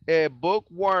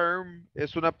 bookworm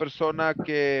es una persona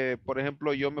que, por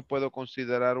ejemplo, yo me puedo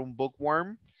considerar un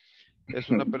bookworm. Es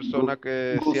una persona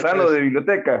que Gusano de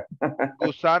biblioteca.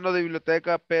 Gusano de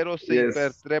biblioteca, pero Yes.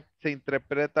 se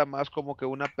interpreta más como que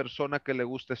una persona que le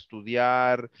gusta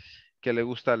estudiar, que le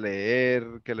gusta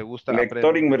leer, que le gusta Lector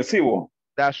aprender. inmersivo.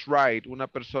 That's right. Una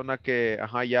persona que,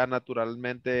 ajá, ya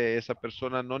naturalmente esa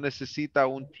persona no necesita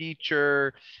un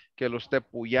teacher que lo esté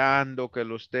apoyando, que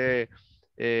lo esté,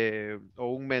 o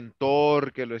un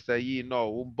mentor que lo esté allí. No,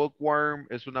 un bookworm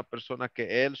es una persona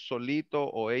que él solito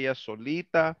o ella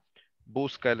solita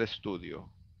busca el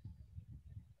estudio.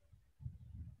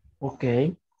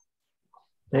 Okay.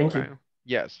 Thank Okay. you.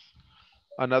 Yes.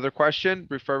 Another question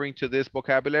referring to this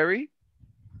vocabulary.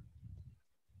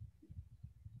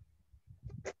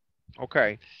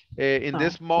 Okay. In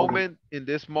this moment,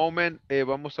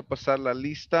 vamos a pasar la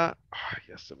lista. Ay,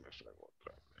 ya se me fregó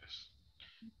otra vez.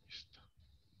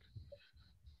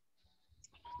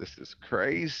 This is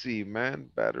crazy, man.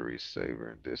 Battery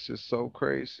saver. This is so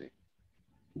crazy.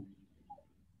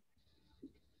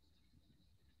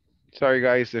 Sorry,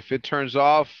 guys. If it turns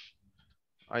off,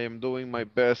 I am doing my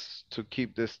best to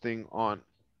keep this thing on.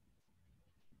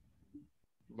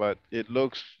 But it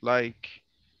looks like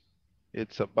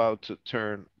it's about to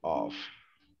turn off.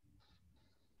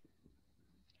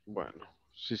 Bueno,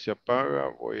 si se apaga,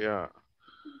 voy a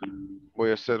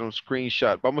hacer un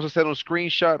screenshot. Vamos a hacer un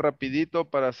screenshot rapidito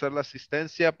para hacer la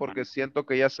asistencia porque siento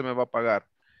que ya se me va a apagar.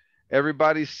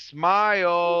 Everybody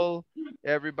smile.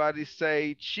 Everybody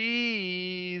say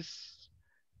cheese.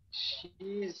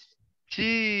 Cheese.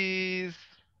 Cheese.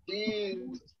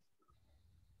 Cheese.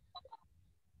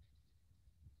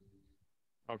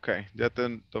 Ok, ya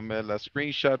tomé la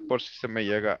screenshot por si se me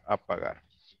llega a apagar.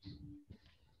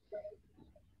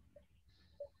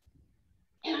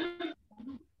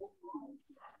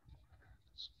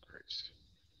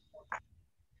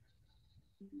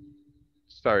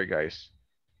 Sorry, guys.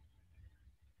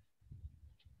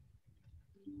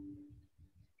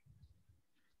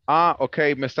 Ah, ok,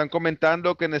 me están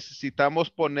comentando que necesitamos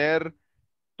poner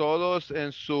todos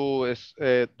en su,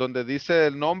 donde dice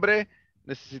el nombre,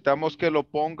 necesitamos que lo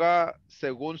ponga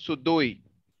según su DUI.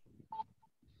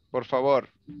 Por favor.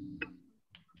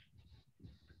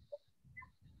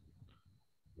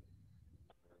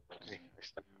 Okay,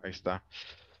 ahí está.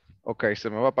 Ok, se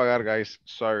me va a apagar, guys.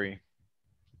 Sorry.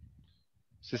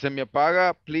 Si se me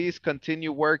apaga, please continue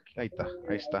work. Ahí está,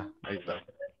 ahí está, ahí está.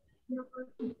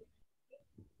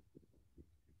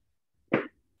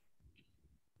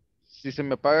 Si se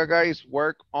me apaga, guys,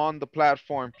 work on the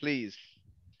platform, please.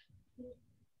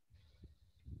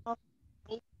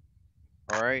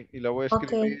 All right, y le voy a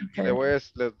escribir,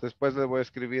 Okay. después le voy a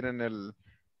escribir en el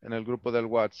grupo del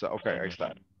WhatsApp. Ok, ahí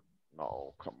está.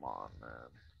 No, come on, man.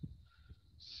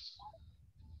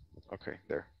 Okay,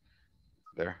 there,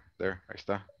 ahí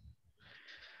está.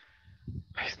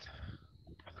 Ahí está.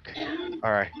 Okay,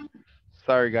 all right.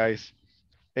 Sorry, guys.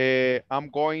 I'm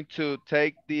going to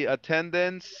take the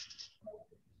attendance.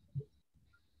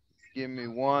 Give me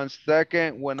 1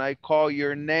 second. When I call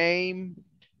your name,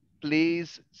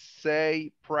 please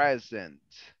say present.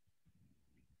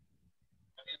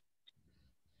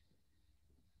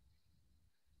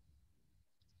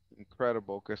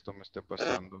 Incredible que esto me esté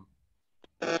pasando.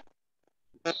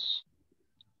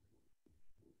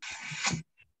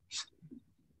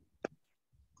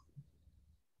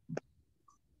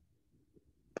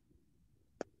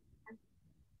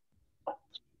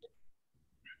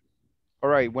 All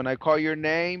right, when I call your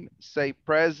name, say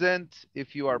present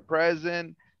if you are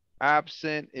present,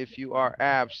 absent if you are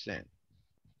absent.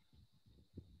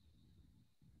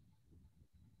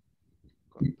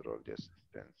 Control de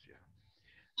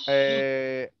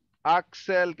asistencia.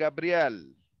 Axel Gabriel.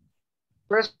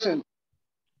 Present.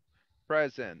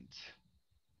 Present.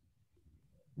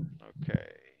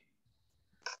 Okay.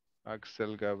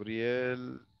 Axel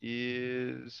Gabriel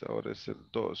ahora es el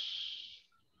 2.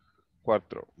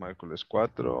 4, miércoles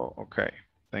 4. Okay.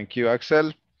 Thank you,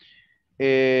 Axel.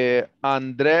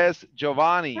 Andrés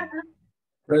Giovanni.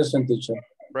 Present, teacher.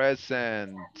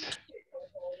 Present.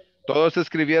 Todos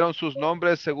escribieron sus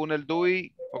nombres según el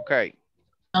DUI. Ok.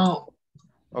 No.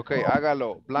 Ok,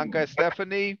 hágalo. Blanca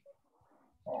Stephanie.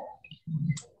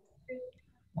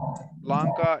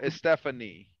 Blanca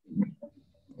Stephanie.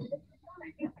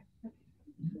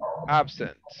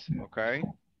 Absent. Ok.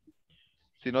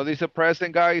 Si no dice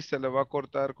present, guys, se le va a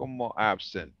cortar como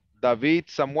absent. David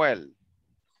Samuel.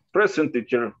 Present,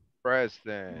 teacher.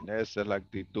 Present. Esa es la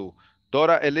actitud.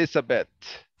 Dora Elizabeth.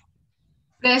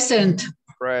 Present.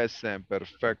 Present.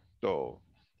 Perfecto.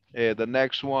 The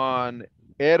next one,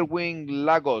 Erwin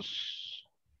Lagos.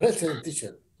 Present,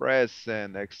 teacher.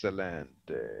 Present.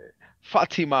 Excelente.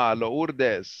 Fátima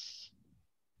Lourdes.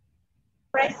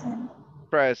 Present.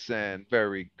 Present.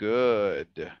 Very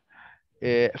good.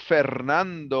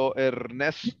 Fernando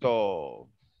Ernesto.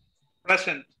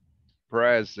 Present.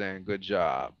 Present. Good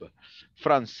job.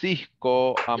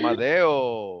 Francisco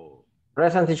Amadeo.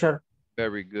 Present, teacher.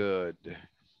 Very good.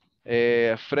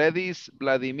 Fredis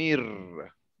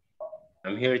Vladimir.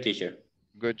 I'm here, teacher.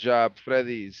 Good job,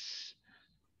 Fredis.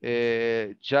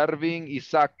 Jarvin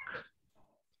Isaac.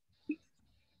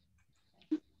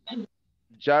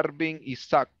 Jarvin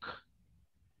Isaac.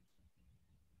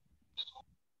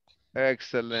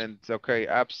 Excellent. Okay,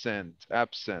 absent.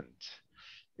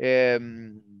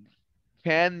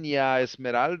 Kenya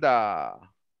Esmeralda.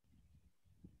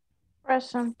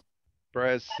 Present.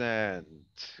 Present.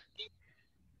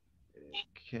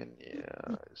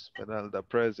 Kenya Esmeralda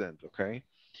present. Okay.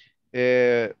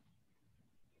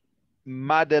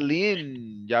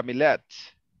 Madeline Yamilet.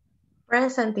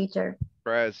 Present, teacher.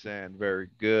 Present. Very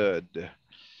good.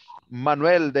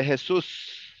 Manuel de Jesus.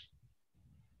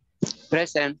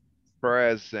 Present.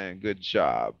 Present. Good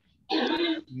job.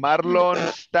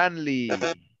 Marlon Stanley.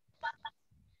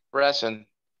 Present.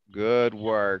 Good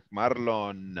work,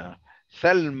 Marlon.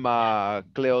 Selma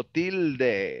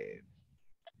Cleotilde.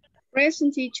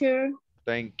 Present, teacher.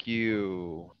 Thank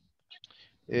you.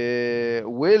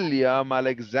 William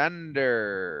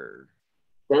Alexander.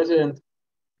 Present.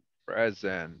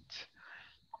 Present.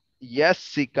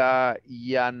 Jessica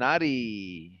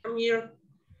Yanari. I'm here.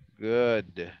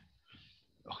 Good.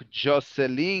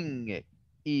 Jocelyn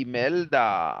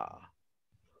Imelda.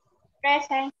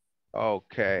 Present.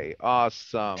 Okay,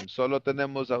 awesome. Solo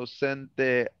tenemos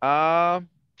ausente a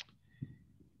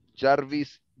Jarvin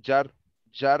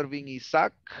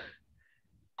Isaac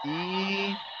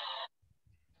y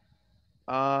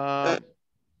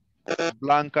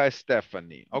Blanca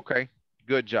Stephanie. Okay,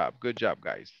 good job,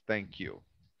 guys. Thank you.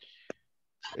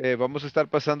 Vamos a estar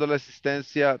pasando la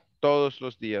asistencia todos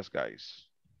los días, guys.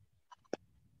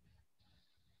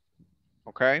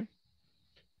 Okay.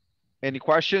 Any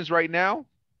questions right now?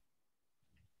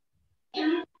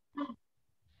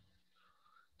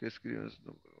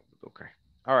 Okay.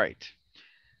 All right.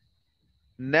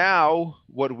 Now,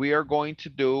 what we are going to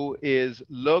do is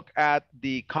look at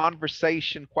the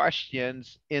conversation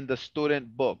questions in the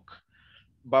student book.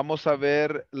 Vamos a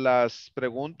ver las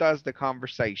preguntas de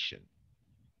conversation.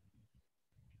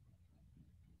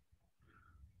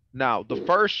 Now, the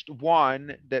first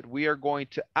one that we are going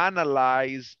to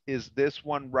analyze is this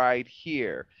one right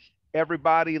here.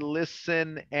 Everybody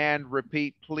listen and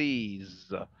repeat,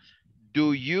 please.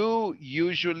 Do you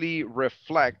usually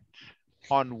reflect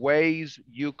on ways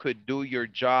you could do your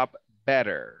job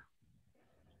better?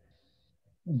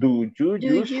 Do you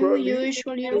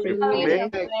usually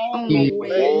reflect on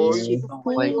ways you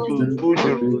could do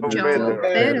your job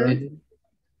better?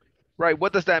 Right,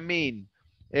 what does that mean?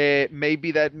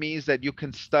 Maybe that means that you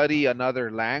can study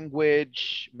another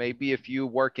language. Maybe if you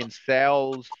work in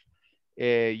sales,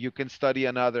 you can study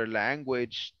another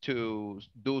language to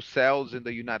do sales in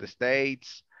the United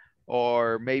States.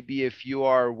 Or maybe if you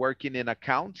are working in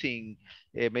accounting,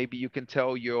 maybe you can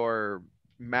tell your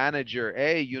manager,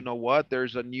 hey, you know what,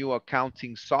 there's a new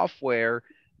accounting software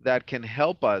that can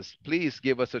help us. Please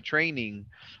give us a training.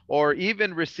 Or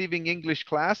even receiving English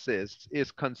classes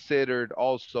is considered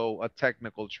also a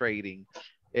technical training.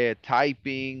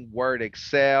 Typing, Word,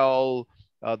 Excel,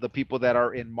 the people that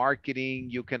are in marketing,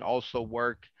 you can also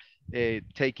work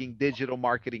taking digital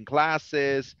marketing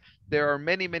classes. There are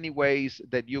many, many ways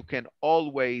that you can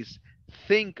always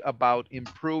think about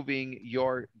improving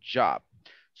your job.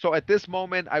 So at this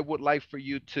moment, I would like for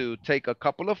you to take a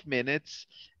couple of minutes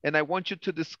and I want you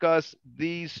to discuss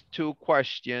these two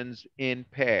questions in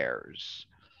pairs.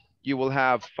 You will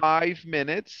have 5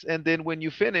 minutes and then when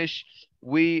you finish,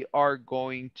 we are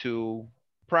going to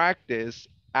practice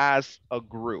as a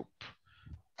group.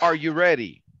 Are you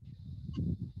ready?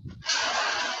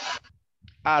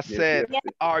 I said, yes.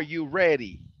 Are you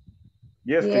ready?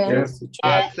 Yes, yes.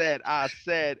 I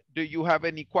said, do you have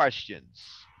any questions?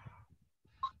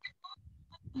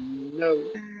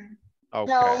 No.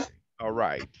 Okay. No. All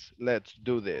right. Let's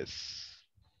do this.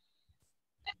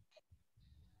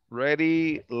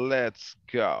 Ready? Let's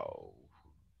go.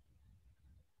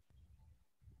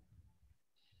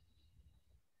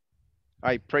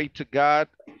 I pray to God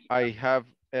I have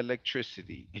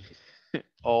electricity.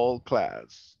 All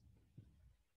class.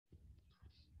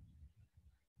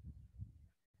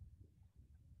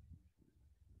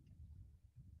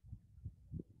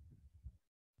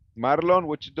 Marlon,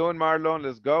 what you doing, Marlon?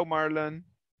 Let's go, Marlon.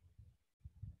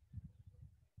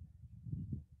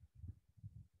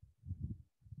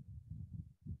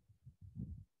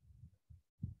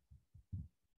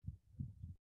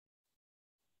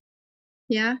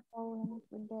 Yeah.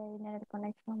 With the internet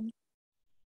connection.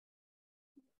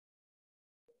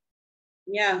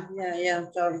 Yeah,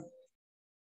 sorry.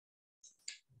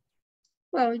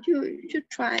 Well, you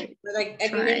try. But I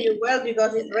can hear you well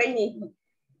because it's raining.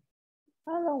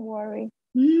 Oh, don't worry.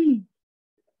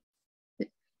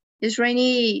 Is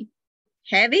rainy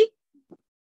heavy?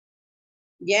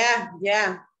 Yeah.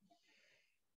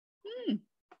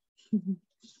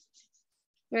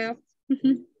 Well.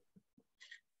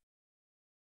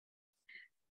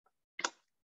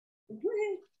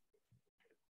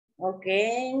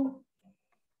 Okay.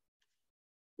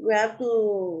 We have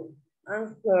to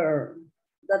answer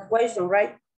that question,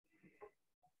 right?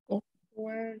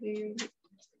 Where do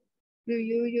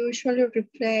you usually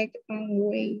reflect on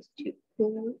ways to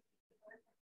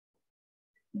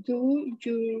do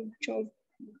your job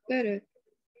better?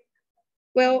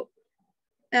 Well,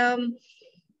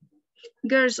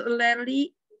 girls,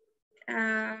 lately,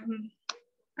 I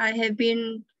have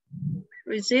been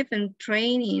receiving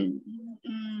training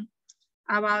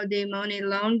about the money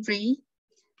laundry.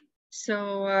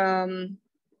 So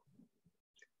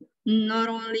not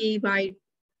only by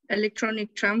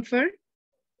electronic transfer,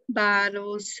 but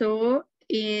also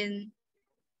in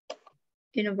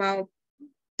about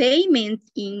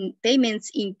payments in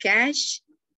cash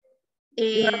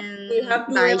and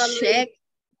by check.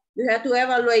 You have to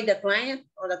evaluate the client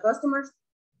or the customers.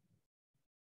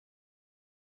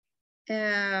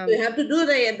 You have to do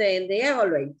the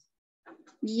evaluate.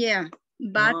 Yeah,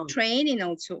 but training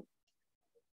also.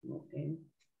 Okay.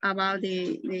 About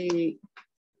the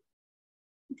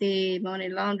money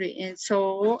laundering, and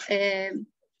so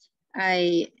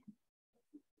I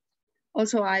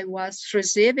was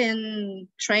receiving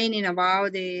training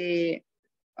about the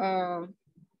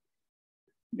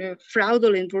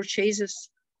fraudulent purchases.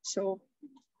 So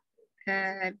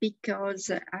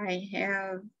because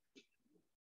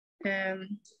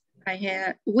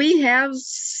we have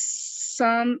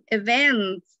some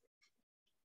events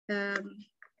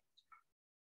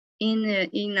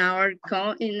in our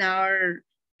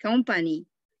company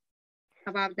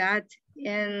about that,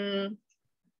 and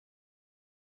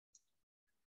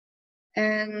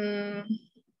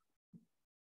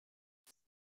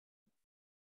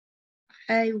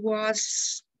I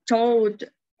was told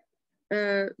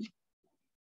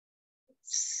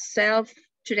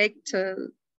self-directed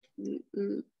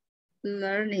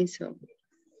learning, so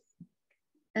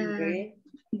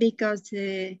because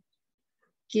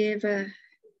give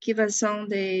us some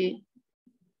the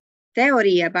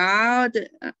theory about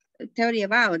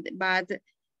but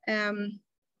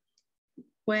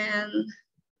when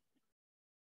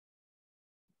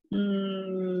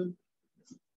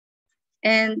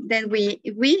and then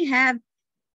we have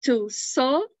to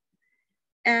solve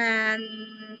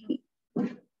any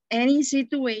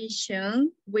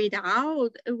situation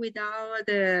without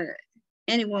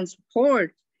anyone's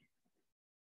support.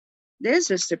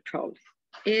 This is the problem.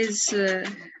 Is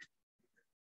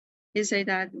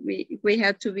that we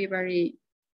have to be very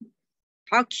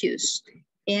focused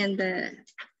and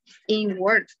on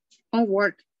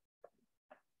work.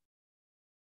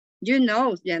 You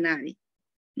know, Janari.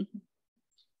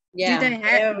 Yeah,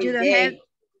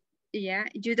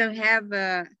 you don't have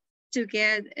to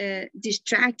get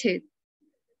distracted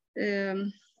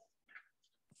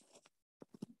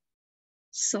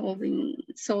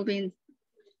solving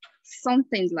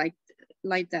something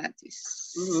like that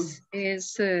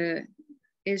is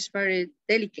very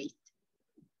delicate,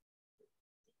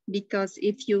 because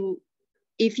if you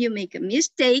make a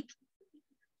mistake,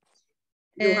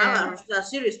 you have a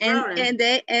serious problem, and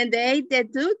they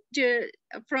deduct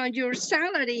from your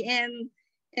salary,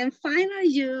 and finally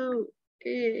you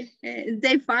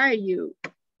they fire you.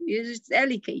 It's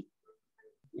delicate.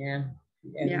 Yeah.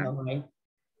 Right.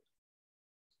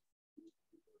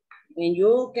 And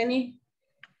you, Kenny,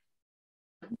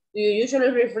 do you usually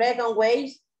reflect on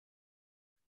ways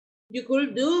you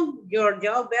could do your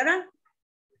job better?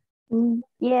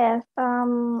 Yes,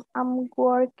 I'm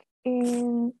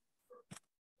working.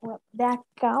 Well, the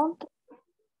account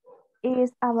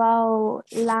is about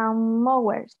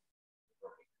lawnmowers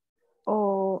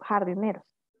or jardineros.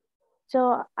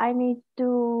 So I need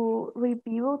to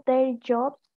review their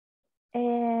jobs,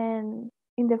 and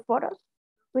in the photos,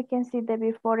 we can see the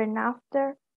before and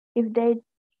after. If they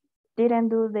didn't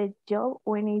do the job,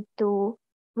 we need to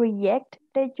reject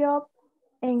the job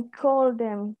and call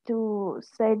them to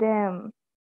say them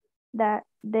that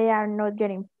they are not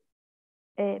getting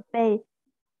paid.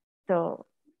 So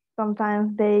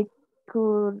sometimes they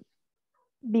could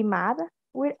be mad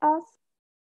with us.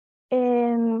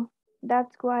 And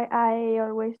that's why I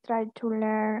always try to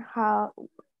learn how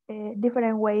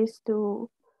different ways to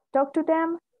talk to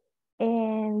them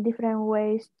and different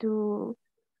ways to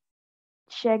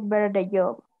check better the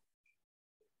job.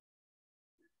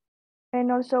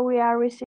 And also we are receiving